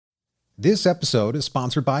This episode is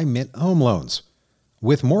sponsored by Mint Home Loans.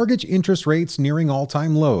 With mortgage interest rates nearing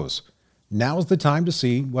all-time lows, now's the time to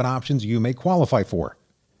see what options you may qualify for.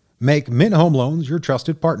 Make Mint Home Loans your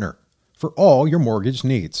trusted partner for all your mortgage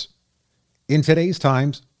needs. In today's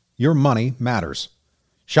times, your money matters.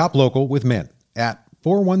 Shop local with Mint at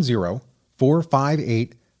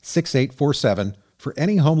 410-458-6847 for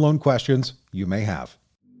any home loan questions you may have.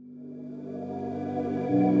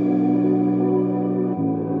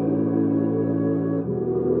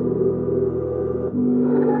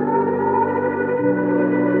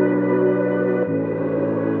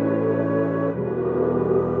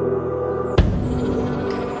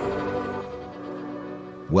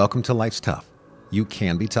 Welcome to Life's Tough. You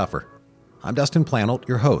can be tougher. I'm Dustin Planolt,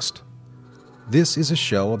 your host. This is a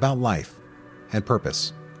show about life and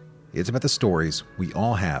purpose. It's about the stories we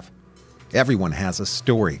all have. Everyone has a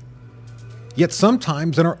story. Yet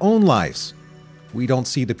sometimes in our own lives, we don't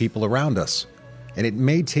see the people around us. And it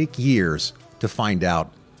may take years to find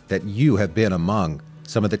out that you have been among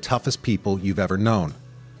some of the toughest people you've ever known.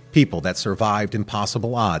 People that survived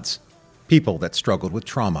impossible odds. People that struggled with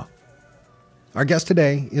trauma. Our guest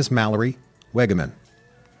today is Mallory Wegeman.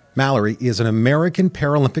 Mallory is an American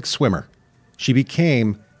Paralympic swimmer. She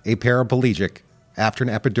became a paraplegic after an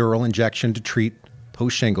epidural injection to treat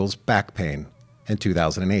post-shingles back pain in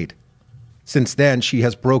 2008. Since then, she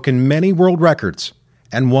has broken many world records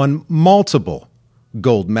and won multiple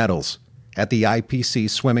gold medals at the IPC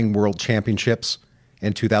Swimming World Championships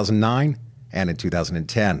in 2009 and in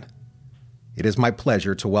 2010. It is my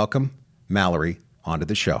pleasure to welcome Mallory onto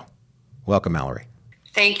the show. Welcome, Mallory.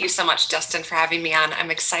 Thank you so much, Dustin, for having me on.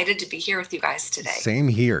 I'm excited to be here with you guys today. Same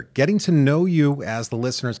here. Getting to know you as the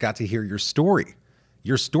listeners got to hear your story.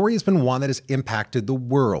 Your story has been one that has impacted the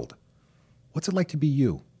world. What's it like to be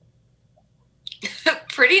you?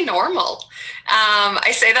 Pretty normal.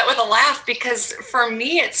 I say that with a laugh because for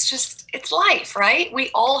me, it's life, right?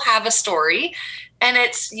 We all have a story and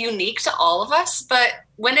it's unique to all of us. But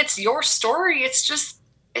when it's your story, it's just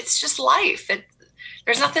life.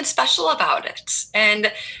 There's nothing special about it.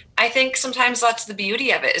 And I think sometimes that's the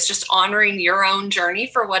beauty of it, is just honoring your own journey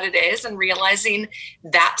for what it is and realizing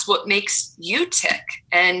that's what makes you tick.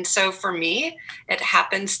 And so for me, it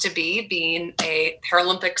happens to be being a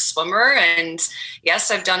Paralympic swimmer. And yes,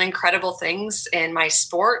 I've done incredible things in my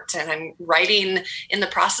sport, and I'm writing, in the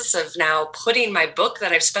process of now putting my book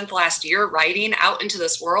that I've spent the last year writing out into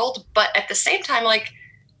this world. But at the same time,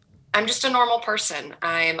 I'm just a normal person.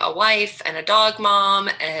 I'm a wife and a dog mom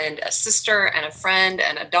and a sister and a friend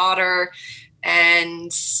and a daughter. And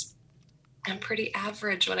I'm pretty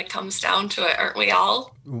average when it comes down to it, aren't we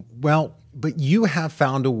all? Well, but you have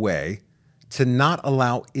found a way to not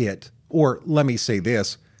allow it, or let me say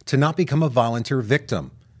this, to not become a volunteer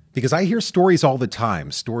victim. Because I hear stories all the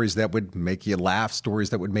time, stories that would make you laugh, stories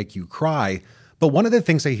that would make you cry. But one of the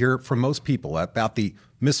things I hear from most people about the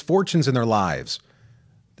misfortunes in their lives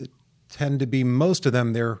tend to be, most of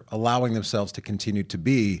them, they're allowing themselves to continue to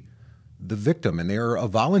be the victim, and they're a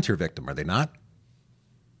volunteer victim, are they not?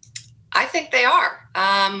 I think they are.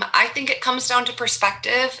 I think it comes down to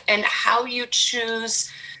perspective and how you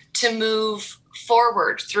choose to move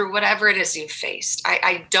forward through whatever it is you've faced.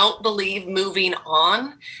 I don't believe moving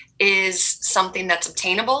on is something that's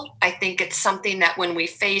obtainable. I think it's something that when we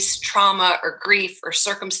face trauma or grief or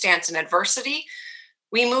circumstance and adversity,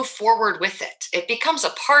 we move forward with it. It becomes a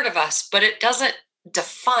part of us, but it doesn't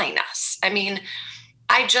define us. I mean,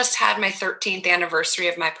 I just had my 13th anniversary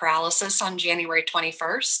of my paralysis on January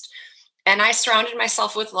 21st, and I surrounded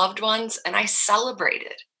myself with loved ones and I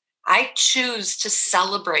celebrated. I choose to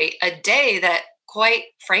celebrate a day that, quite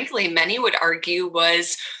frankly, many would argue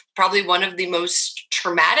was probably one of the most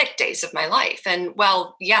traumatic days of my life. And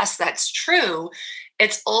well, yes, that's true.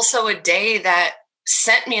 It's also a day that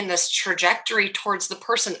sent me in this trajectory towards the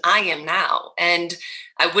person I am now. And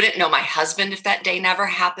I wouldn't know my husband if that day never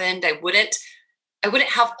happened. I wouldn't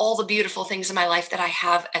have all the beautiful things in my life that I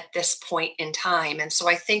have at this point in time. And so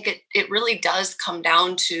I think it really does come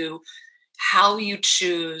down to how you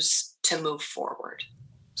choose to move forward.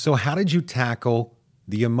 So how did you tackle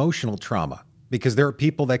the emotional trauma? Because there are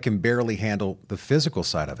people that can barely handle the physical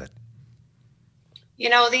side of it. You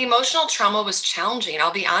know, the emotional trauma was challenging,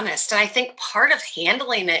 I'll be honest. And I think part of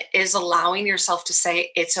handling it is allowing yourself to say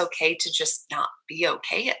it's okay to just not be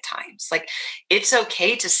okay at times. Like, it's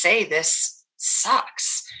okay to say this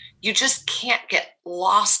sucks. You just can't get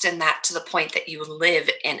lost in that to the point that you live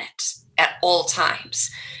in it at all times.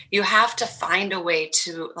 You have to find a way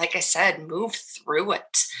to, like I said, move through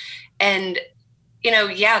it. And, you know,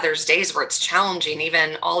 yeah, there's days where it's challenging,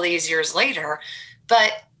 even all these years later,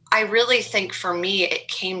 but I really think for me, it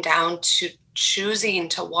came down to choosing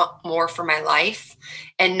to want more for my life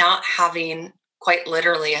and not having quite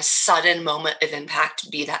literally a sudden moment of impact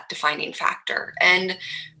be that defining factor. And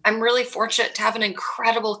I'm really fortunate to have an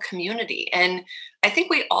incredible community. And I think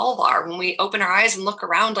we all are when we open our eyes and look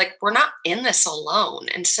around, like we're not in this alone.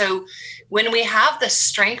 And so when we have the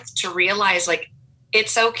strength to realize, like,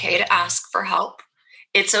 it's okay to ask for help,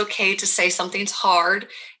 it's okay to say something's hard,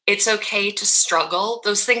 it's okay to struggle.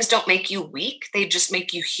 Those things don't make you weak. They just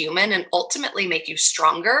make you human and ultimately make you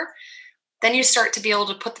stronger. Then you start to be able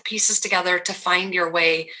to put the pieces together to find your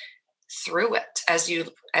way through it as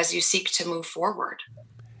you seek to move forward.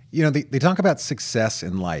 You know, they talk about success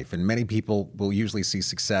in life, and many people will usually see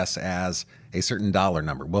success as a certain dollar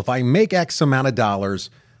number. Well, if I make X amount of dollars,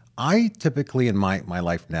 I typically in my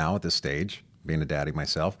life now at this stage, being a daddy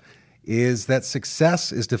myself, is that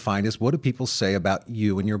success is defined as what do people say about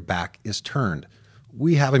you when your back is turned.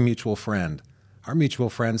 We have a mutual friend. Our mutual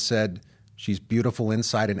friend said she's beautiful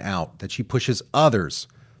inside and out, that she pushes others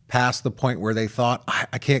past the point where they thought,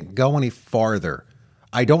 I can't go any farther.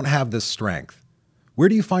 I don't have this strength. Where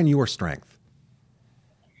do you find your strength?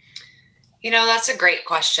 You know, that's a great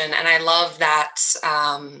question. And I love that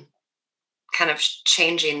kind of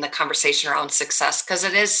changing the conversation around success because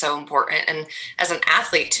it is so important. And as an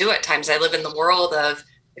athlete too, at times I live in the world of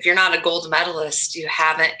if you're not a gold medalist, you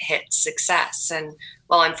haven't hit success. And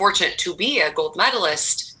while I'm fortunate to be a gold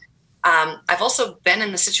medalist, I've also been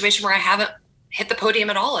in the situation where I haven't hit the podium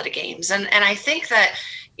at all at a games. And I think that,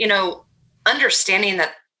 you know, understanding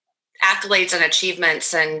that accolades and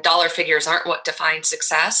achievements and dollar figures aren't what define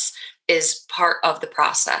success is part of the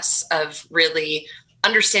process of really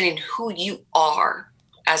understanding who you are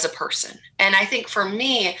as a person. And I think for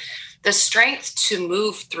me, the strength to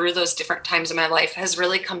move through those different times in my life has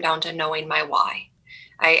really come down to knowing my why.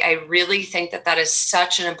 I really think that that is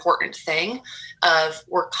such an important thing of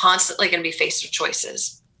we're constantly going to be faced with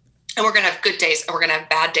choices. And we're going to have good days and we're going to have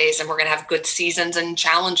bad days and we're going to have good seasons and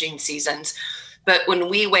challenging seasons. But when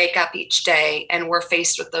we wake up each day and we're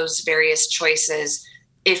faced with those various choices,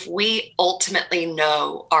 if we ultimately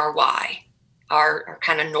know our why, our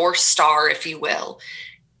kind of North Star, if you will,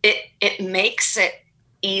 it makes it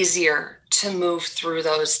easier to move through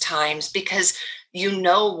those times because you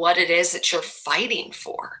know what it is that you're fighting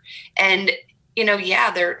for. And, you know,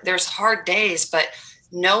 yeah, there's hard days, but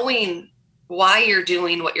knowing why you're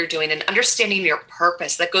doing what you're doing and understanding your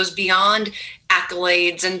purpose that goes beyond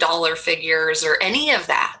accolades and dollar figures or any of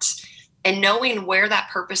that, and knowing where that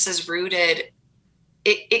purpose is rooted,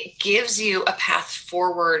 it gives you a path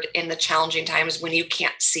forward in the challenging times when you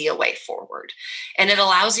can't see a way forward. And it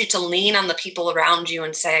allows you to lean on the people around you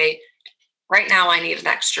and say, right now I need an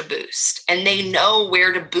extra boost. And they know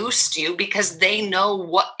where to boost you because they know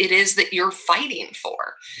what it is that you're fighting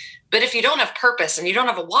for. But if you don't have purpose and you don't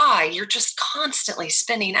have a why, you're just constantly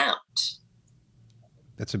spinning out.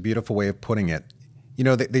 That's a beautiful way of putting it. You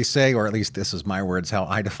know, they say, or at least this is my words, how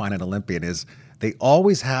I define an Olympian is they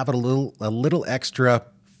always have a little extra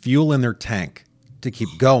fuel in their tank to keep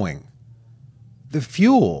going. The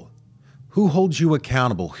fuel, who holds you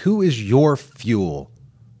accountable? Who is your fuel?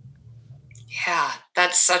 Yeah,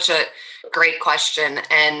 that's such a great question.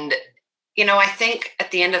 And, you know, I think at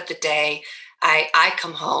the end of the day, I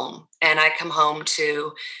come home and I come home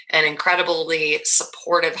to an incredibly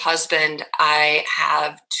supportive husband. I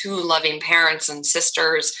have two loving parents and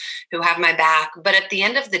sisters who have my back. But at the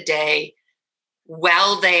end of the day,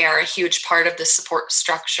 while they are a huge part of the support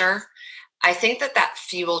structure, I think that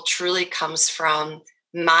fuel truly comes from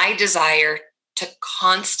my desire to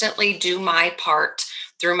constantly do my part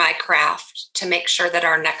through my craft to make sure that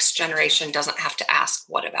our next generation doesn't have to ask,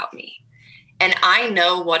 what about me? And I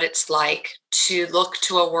know what it's like to look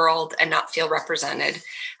to a world and not feel represented.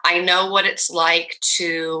 I know what it's like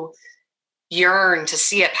to yearn to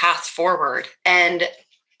see a path forward. And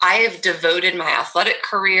I have devoted my athletic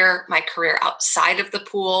career, my career outside of the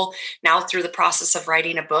pool, now through the process of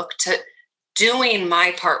writing a book, to doing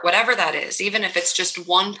my part, whatever that is, even if it's just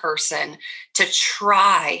one person, to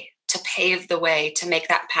try to pave the way to make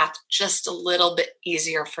that path just a little bit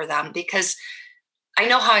easier for them. Because I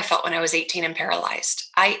know how I felt when I was 18 and paralyzed.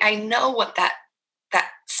 I know what that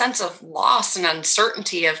sense of loss and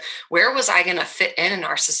uncertainty of where was I going to fit in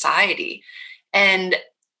our society. And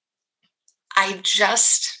I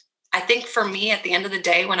think for me at the end of the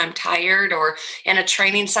day, when I'm tired or in a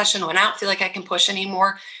training session, when I don't feel like I can push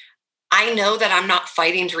anymore, I know that I'm not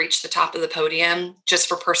fighting to reach the top of the podium just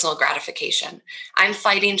for personal gratification. I'm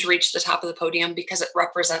fighting to reach the top of the podium because it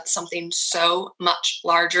represents something so much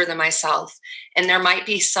larger than myself. And there might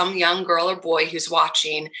be some young girl or boy who's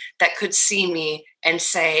watching that could see me and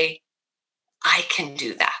say, I can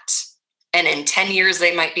do that. And in 10 years,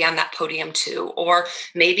 they might be on that podium too. Or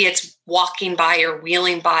maybe it's walking by or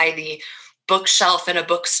wheeling by the bookshelf in a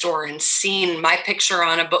bookstore and seeing my picture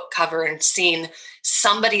on a book cover and seeing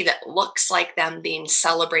somebody that looks like them being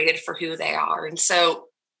celebrated for who they are. And so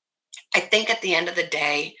I think at the end of the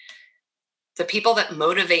day, the people that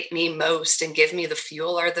motivate me most and give me the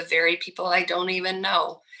fuel are the very people I don't even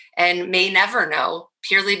know and may never know,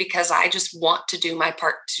 purely because I just want to do my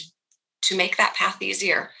part to make that path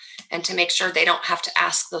easier and to make sure they don't have to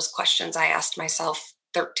ask those questions I asked myself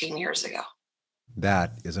 13 years ago.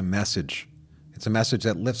 That is a message. It's a message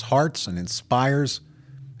that lifts hearts and inspires.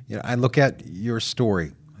 You know, I look at your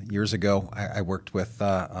story. Years ago, I worked with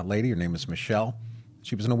a lady. Her name was Michelle.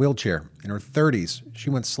 She was in a wheelchair. In her 30s, she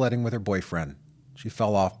went sledding with her boyfriend. She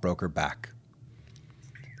fell off, broke her back.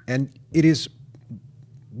 And it is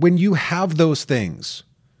when you have those things,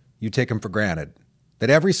 you take them for granted. That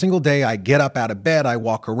every single day I get up out of bed, I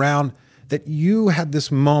walk around, that you had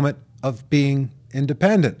this moment of being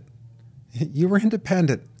independent. You were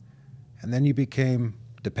independent, and then you became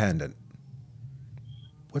dependent.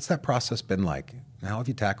 What's that process been like? How have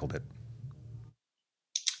you tackled it?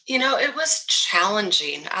 You know, it was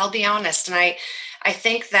challenging, I'll be honest. And I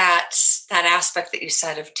think that aspect that you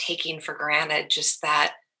said of taking for granted, just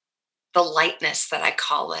that the lightness that I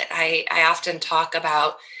call it. I often talk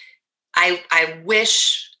about, I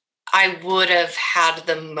wish I would have had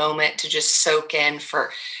the moment to just soak in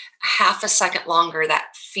for half a second longer,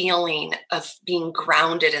 that feeling of being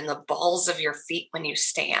grounded in the balls of your feet when you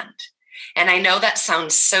stand. And I know that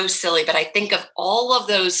sounds so silly, but I think of all of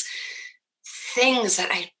those things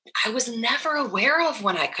that I was never aware of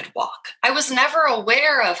when I could walk. I was never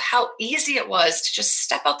aware of how easy it was to just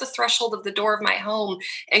step out the threshold of the door of my home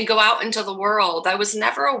and go out into the world. I was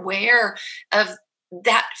never aware of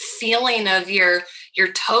that feeling of your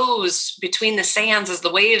toes between the sands as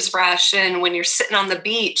the waves crash in when you're sitting on the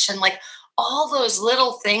beach, and like all those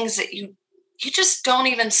little things that you just don't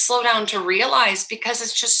even slow down to realize because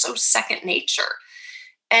it's just so second nature.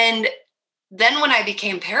 And then when I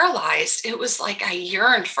became paralyzed, it was like I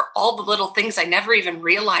yearned for all the little things I never even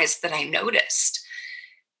realized that I noticed.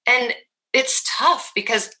 And it's tough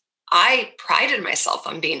because I prided myself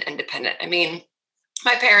on being independent. I mean,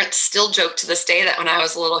 my parents still joke to this day that when I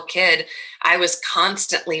was a little kid, I was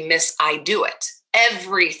constantly Miss I Do It.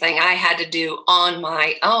 Everything I had to do on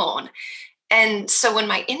my own. And so when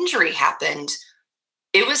my injury happened,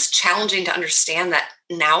 it was challenging to understand that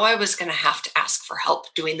now I was going to have to ask for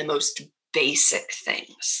help doing the most basic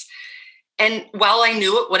things. And while I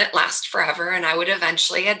knew it wouldn't last forever and I would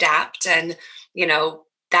eventually adapt, and, you know,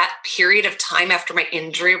 that period of time after my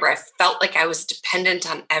injury where I felt like I was dependent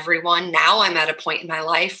on everyone, now I'm at a point in my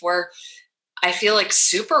life where I feel like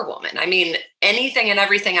Superwoman. I mean, anything and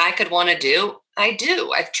everything I could want to do, I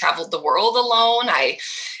do. I've traveled the world alone. I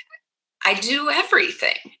do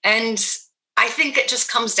everything. And I think it just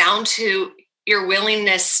comes down to your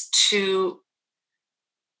willingness to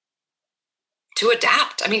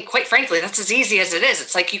adapt. I mean, quite frankly, that's as easy as it is.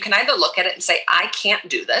 It's like you can either look at it and say, I can't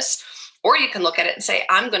do this, or you can look at it and say,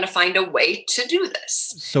 I'm going to find a way to do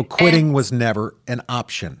this. So quitting was never an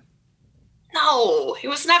option. No, it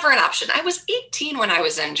was never an option. I was 18 when I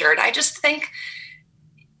was injured. I just think,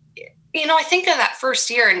 you know, I think of that first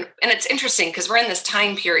year, and it's interesting because we're in this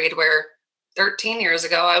time period where 13 years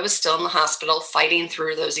ago, I was still in the hospital fighting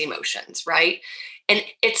through those emotions, right? And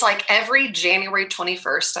it's like every January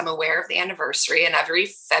 21st, I'm aware of the anniversary. And every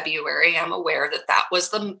February, I'm aware that that was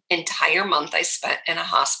the entire month I spent in a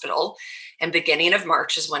hospital. And beginning of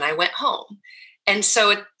March is when I went home. And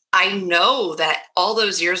so I know that all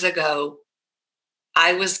those years ago,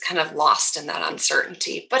 I was kind of lost in that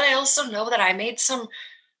uncertainty. But I also know that I made some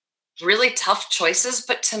really tough choices.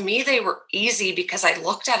 But to me, they were easy because I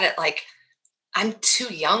looked at it like, I'm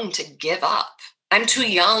too young to give up. I'm too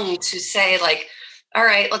young to say like, all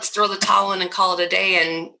right, let's throw the towel in and call it a day.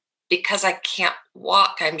 And because I can't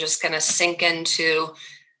walk, I'm just going to sink into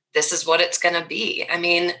this is what it's going to be. I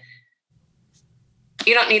mean,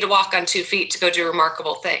 you don't need to walk on 2 feet to go do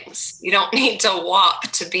remarkable things. You don't need to walk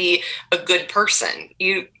to be a good person.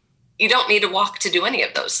 You don't need to walk to do any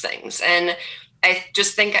of those things. And I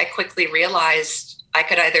just think I quickly realized I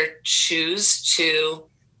could either choose to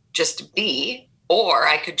just be, or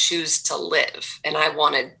I could choose to live. And I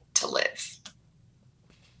wanted to live.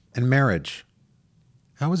 And marriage,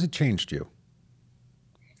 how has it changed you?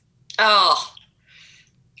 Oh,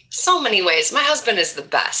 so many ways. My husband is the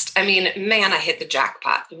best. I mean, man, I hit the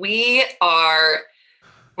jackpot. We're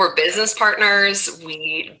business partners.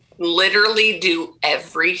 We literally do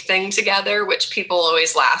everything together, which people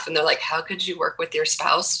always laugh and they're like, how could you work with your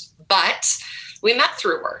spouse? But we met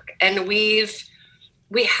through work, and we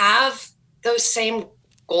have those same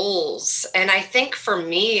goals. And I think for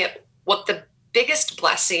me, what the biggest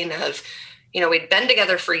blessing of, we'd been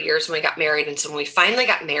together for years when we got married. And so when we finally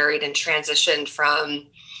got married and transitioned from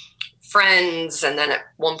friends, and then at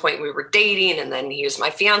one point we were dating, and then he was my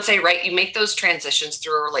fiance, right? You make those transitions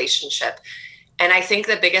through a relationship. And I think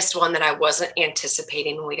the biggest one that I wasn't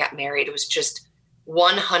anticipating when we got married was just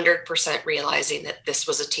 100% realizing that this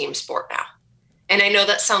was a team sport now. And I know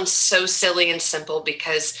that sounds so silly and simple,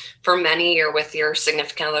 because for many, you're with your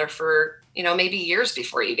significant other for, maybe years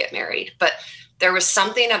before you get married. But there was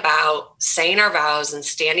something about saying our vows and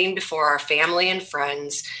standing before our family and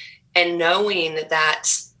friends and knowing that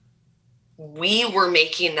we were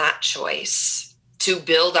making that choice to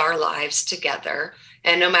build our lives together.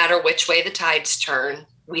 And no matter which way the tides turn,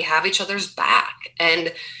 we have each other's back.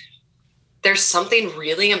 And there's something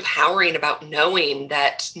really empowering about knowing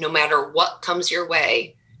that no matter what comes your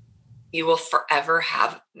way, you will forever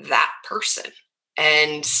have that person.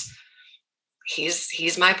 And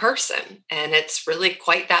he's my person. And it's really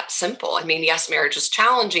quite that simple. I mean, yes, marriage is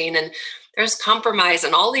challenging and there's compromise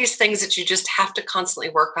and all these things that you just have to constantly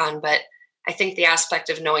work on. But I think the aspect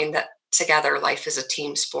of knowing that together life is a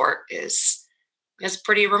team sport is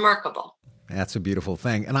pretty remarkable. That's a beautiful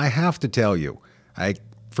thing. And I have to tell you,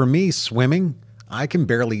 for me, swimming, I can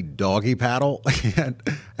barely doggy paddle.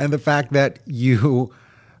 and the fact that you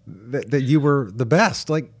were the best,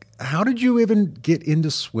 like, how did you even get into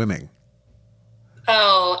swimming?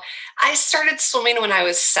 Oh, I started swimming when I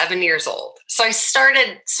was 7 years old. So I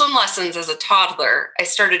started swim lessons as a toddler. I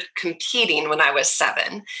started competing when I was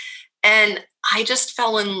 7. And I just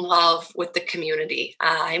fell in love with the community.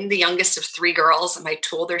 I'm the youngest of 3 girls, and my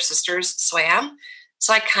 2 older sisters swam.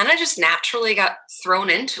 So I kind of just naturally got thrown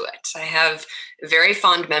into it. I have very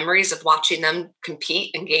fond memories of watching them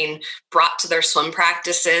compete and getting brought to their swim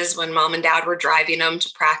practices when mom and dad were driving them to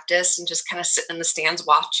practice, and just kind of sitting in the stands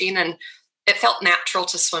watching. And it felt natural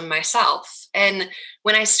to swim myself. And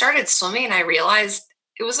when I started swimming, I realized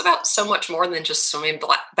it was about so much more than just swimming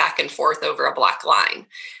back and forth over a black line.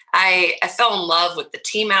 I fell in love with the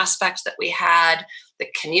team aspect that we had, the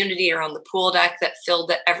community around the pool deck that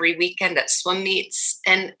filled it every weekend at swim meets.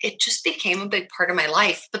 And it just became a big part of my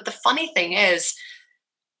life. But the funny thing is,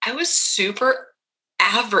 I was super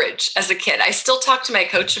average as a kid. I still talk to my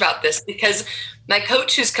coach about this, because my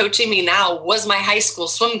coach who's coaching me now was my high school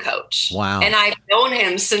swim coach. Wow. And I've known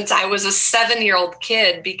him since I was a 7-year-old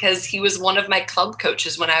kid, because he was one of my club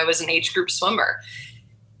coaches when I was an age group swimmer.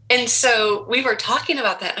 And so we were talking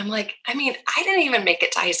about that. I'm like, I didn't even make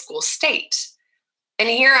it to high school state. And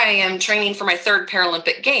here I am training for my 3rd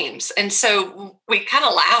Paralympic Games. And so we kind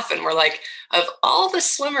of laugh and we're like, of all the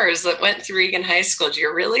swimmers that went through Egan High School, do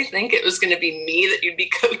you really think it was going to be me that you'd be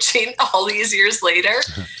coaching all these years later?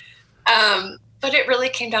 But it really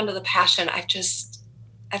came down to the passion.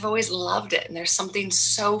 I've always loved it. And there's something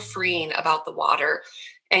so freeing about the water.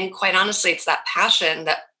 And quite honestly, it's that passion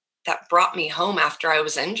that brought me home after I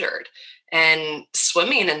was injured. And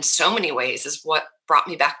swimming in so many ways is what brought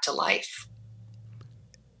me back to life.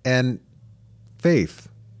 And faith,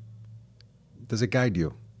 does it guide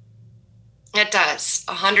you? It does,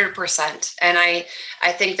 100%. And I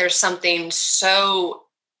think there's something so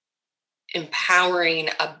empowering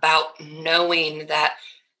about knowing that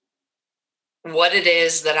what it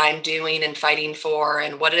is that I'm doing and fighting for,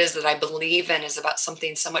 and what it is that I believe in, is about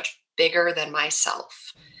something so much bigger than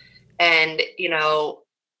myself. And,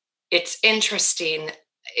 it's interesting.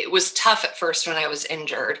 It was tough at first when I was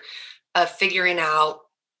injured, figuring out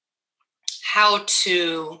how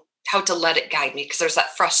to let it guide me. Because there's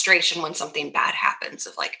that frustration when something bad happens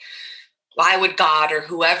of like, why would God or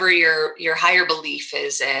whoever your higher belief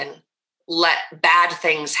is in let bad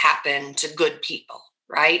things happen to good people,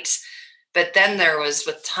 right? But then there was,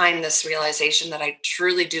 with time, this realization that I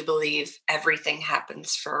truly do believe everything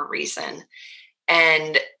happens for a reason.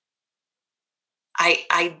 And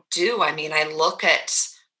I do. I look at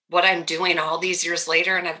what I'm doing all these years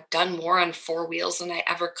later, and I've done more on 4 wheels than I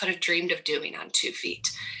ever could have dreamed of doing on 2 feet.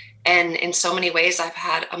 And in so many ways, I've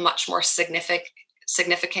had a much more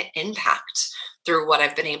significant impact through what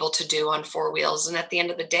I've been able to do on 4 wheels. And at the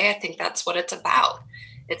end of the day, I think that's what it's about.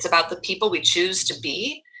 It's about the people we choose to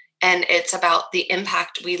be, and it's about the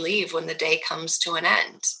impact we leave when the day comes to an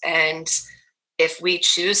end. And if we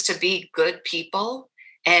choose to be good people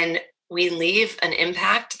and we leave an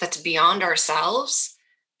impact that's beyond ourselves,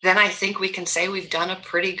 then I think we can say we've done a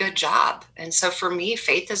pretty good job. And so for me,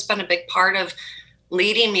 faith has been a big part of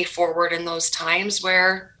leading me forward in those times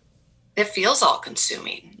where it feels all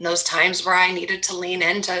consuming, those times where I needed to lean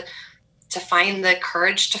in to find the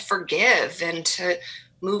courage to forgive and to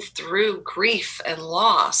move through grief and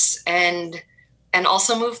loss and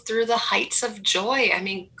also move through the heights of joy. I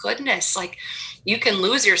mean, goodness, like you can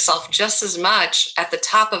lose yourself just as much at the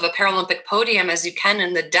top of a Paralympic podium as you can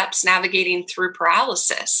in the depths navigating through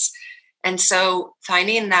paralysis. And so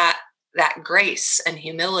finding that grace and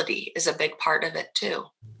humility is a big part of it too.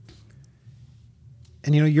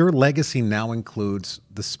 And, your legacy now includes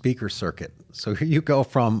the speaker circuit. So here you go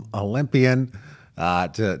from Olympian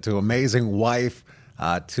to amazing wife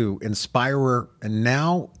to inspirer. And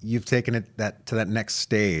now you've taken it to that next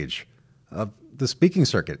stage of the speaking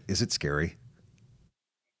circuit. Is it scary?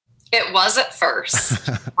 It was at first.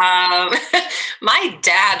 My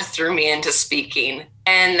dad threw me into speaking,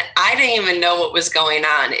 and I didn't even know what was going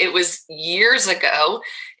on. It was years ago,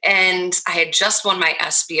 and I had just won my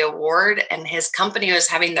ESPY award, and his company was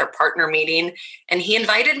having their partner meeting, and he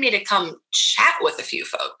invited me to come chat with a few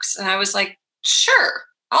folks. And I was like, sure,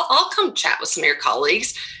 I'll come chat with some of your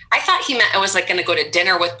colleagues. I thought he meant I was like going to go to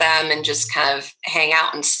dinner with them and just kind of hang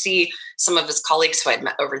out and see some of his colleagues who I'd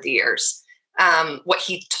met over the years. What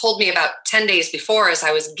he told me about 10 days before is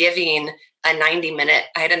I was giving I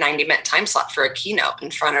had a 90-minute time slot for a keynote in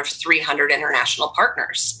front of 300 international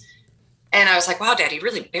partners. And I was like, wow, Dad, you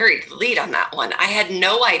really buried the lead on that one. I had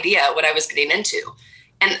no idea what I was getting into.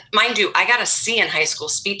 And mind you, I got a C in high school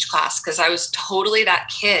speech class because I was totally that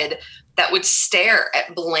kid that would stare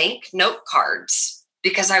at blank note cards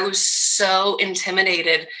because I was so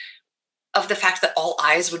intimidated of the fact that all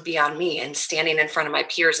eyes would be on me and standing in front of my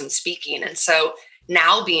peers and speaking. And so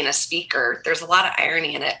now being a speaker, there's a lot of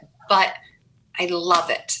irony in it, but I love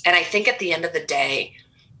it. And I think at the end of the day,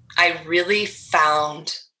 I really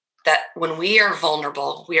found that when we are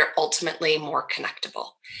vulnerable, we are ultimately more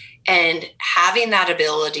connectable. And having that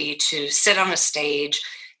ability to sit on a stage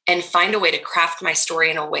and find a way to craft my story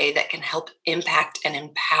in a way that can help impact and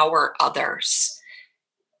empower others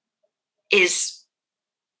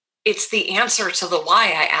it's the answer to the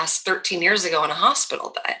why I asked 13 years ago in a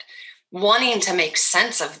hospital bed, wanting to make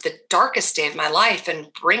sense of the darkest day of my life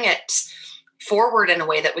and bring it forward in a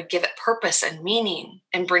way that would give it purpose and meaning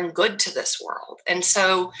and bring good to this world. And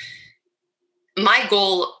so my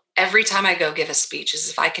goal every time I go give a speech is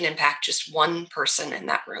if I can impact just one person in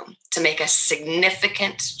that room to make a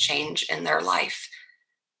significant change in their life,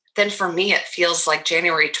 then for me, it feels like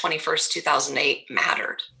January 21st, 2008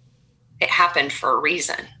 mattered. It happened for a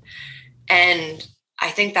reason. And I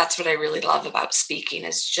think that's what I really love about speaking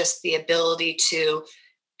is just the ability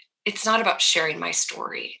it's not about sharing my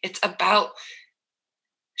story. It's about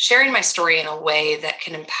sharing my story in a way that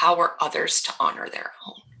can empower others to honor their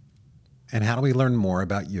own. And how do we learn more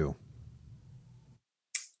about you?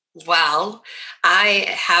 Well, I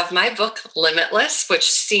have my book, Limitless, which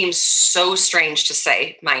seems so strange to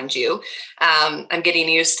say, mind you. I'm getting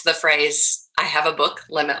used to the phrase, I have a book,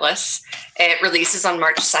 Limitless. It releases on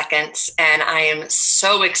March 2nd, and I am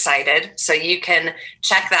so excited. So you can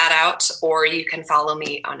check that out, or you can follow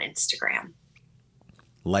me on Instagram.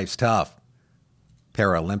 Life's tough.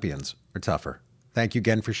 Paralympians are tougher. Thank you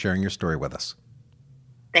again for sharing your story with us.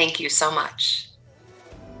 Thank you so much.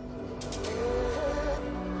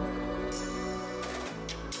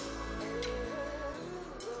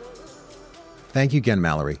 Thank you again,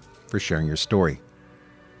 Mallory, for sharing your story.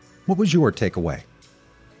 What was your takeaway?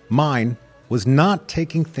 Mine was not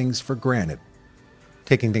taking things for granted.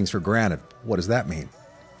 Taking things for granted, what does that mean?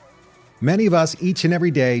 Many of us each and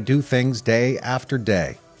every day do things day after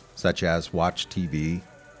day, such as watch TV,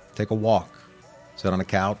 take a walk, sit on a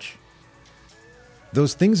couch.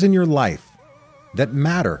 Those things in your life that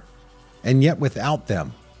matter, and yet without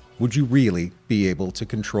them, would you really be able to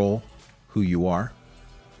control who you are?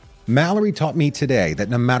 Mallory taught me today that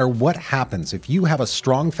no matter what happens, if you have a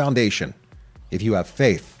strong foundation, if you have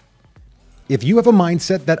faith, if you have a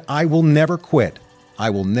mindset that I will never quit,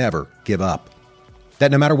 I will never give up,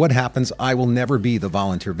 that no matter what happens, I will never be the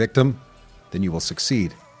volunteer victim, then you will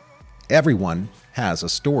succeed. Everyone has a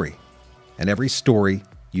story, and every story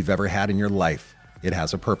you've ever had in your life, it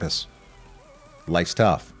has a purpose. Life's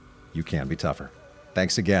tough. You can be tougher.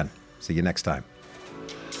 Thanks again. See you next time.